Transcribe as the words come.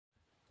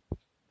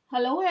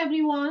Hello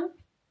everyone,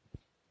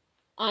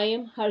 I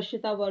am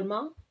Harshita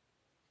Verma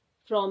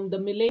from the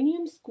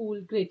Millennium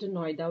School, Greater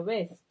Noida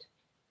West.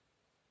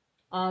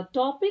 Our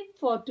topic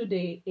for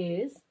today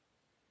is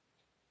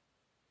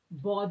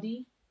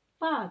body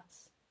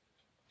parts.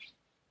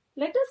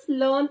 Let us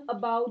learn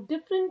about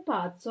different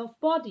parts of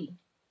body.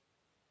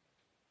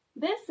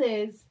 This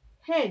is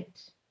head.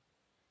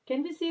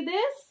 Can we see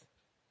this?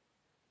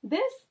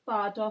 This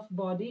part of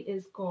body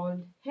is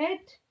called head.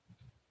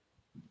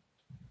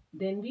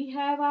 Then we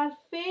have our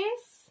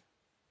face.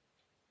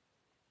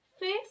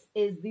 Face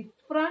is the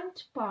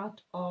front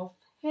part of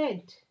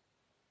head.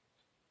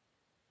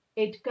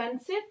 It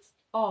consists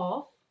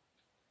of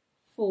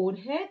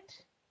forehead,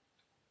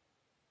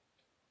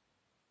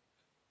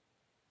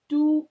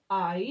 two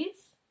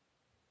eyes,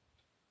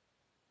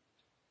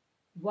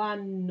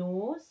 one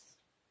nose,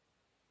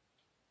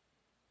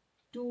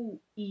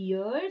 two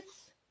ears,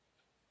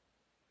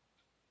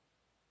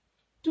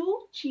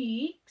 two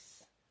cheeks,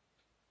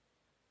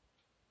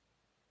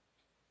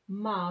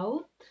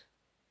 mouth.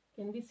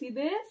 Can we see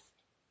this?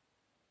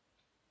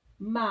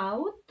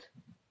 Mouth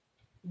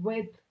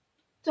with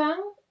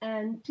tongue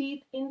and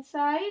teeth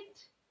inside.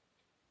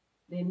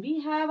 Then we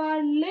have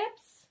our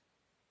lips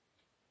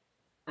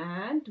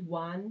and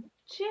one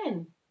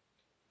chin.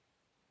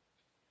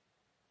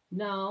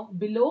 Now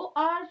below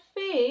our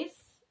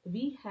face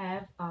we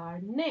have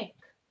our neck.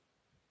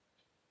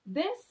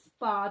 This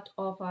part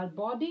of our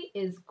body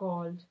is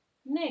called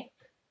neck.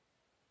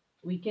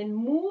 We can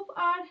move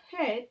our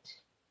head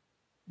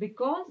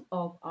because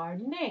of our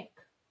neck.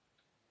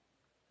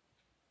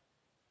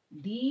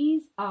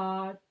 These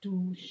are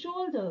two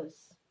shoulders.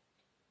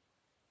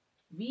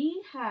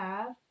 We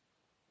have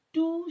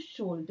two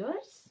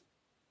shoulders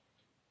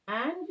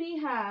and we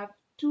have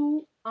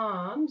two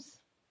arms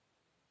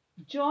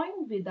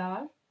joined with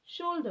our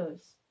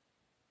shoulders.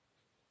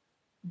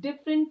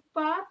 Different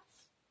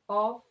parts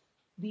of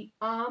the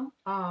arm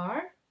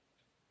are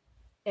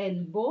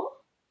elbow.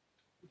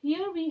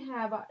 Here we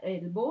have our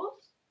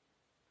elbows.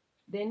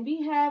 Then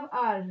we have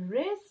our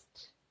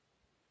wrist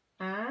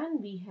and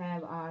we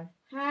have our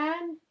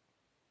hand.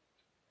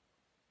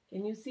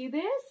 Can you see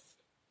this?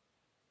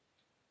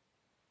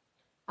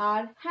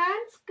 Our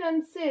hands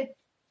consist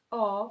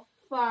of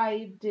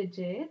 5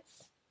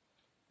 digits.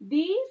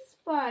 These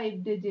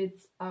 5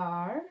 digits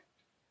are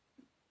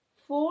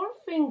 4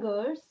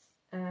 fingers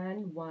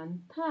and 1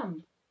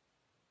 thumb.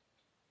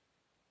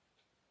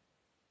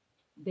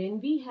 Then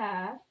we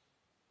have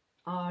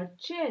our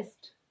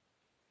chest.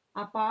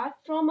 Apart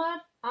from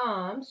our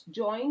arms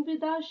joined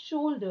with our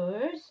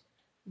shoulders,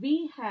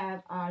 we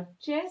have our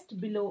chest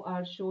below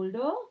our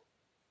shoulder.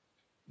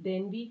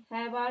 Then we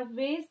have our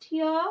waist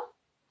here.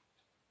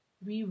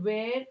 We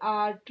wear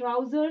our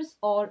trousers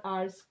or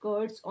our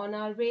skirts on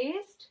our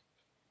waist.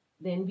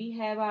 Then we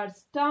have our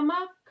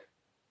stomach.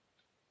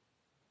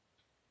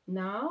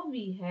 Now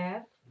we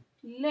have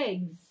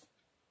legs.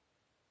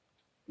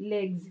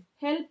 Legs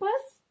help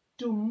us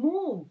to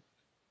move.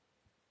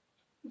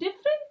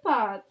 Different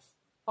parts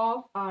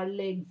of our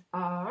legs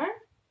are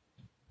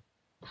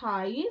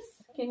thighs.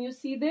 Can you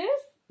see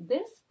this?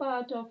 This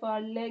part of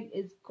our leg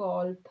is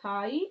called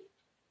thigh.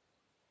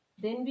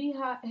 Then we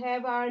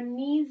have our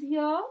knees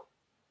here.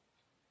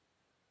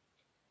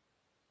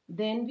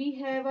 Then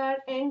we have our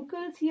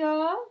ankles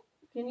here.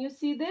 Can you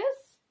see this?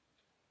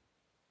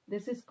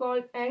 This is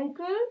called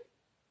ankle.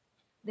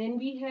 Then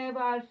we have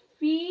our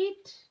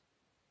feet.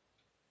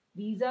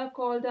 These are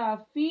called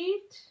our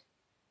feet.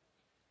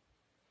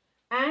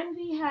 And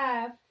we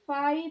have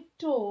 5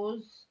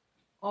 toes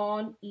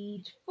on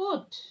each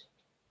foot.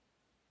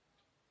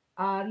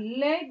 Our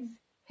legs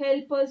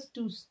help us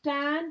to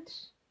stand,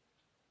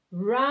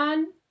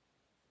 run,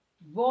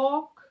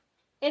 walk,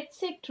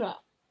 etc.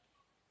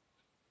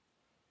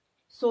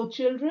 So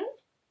children,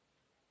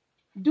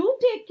 do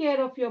take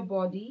care of your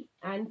body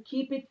and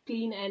keep it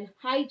clean and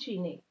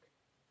hygienic.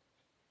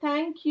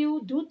 Thank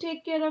you. Do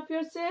take care of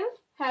yourself.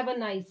 Have a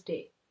nice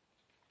day.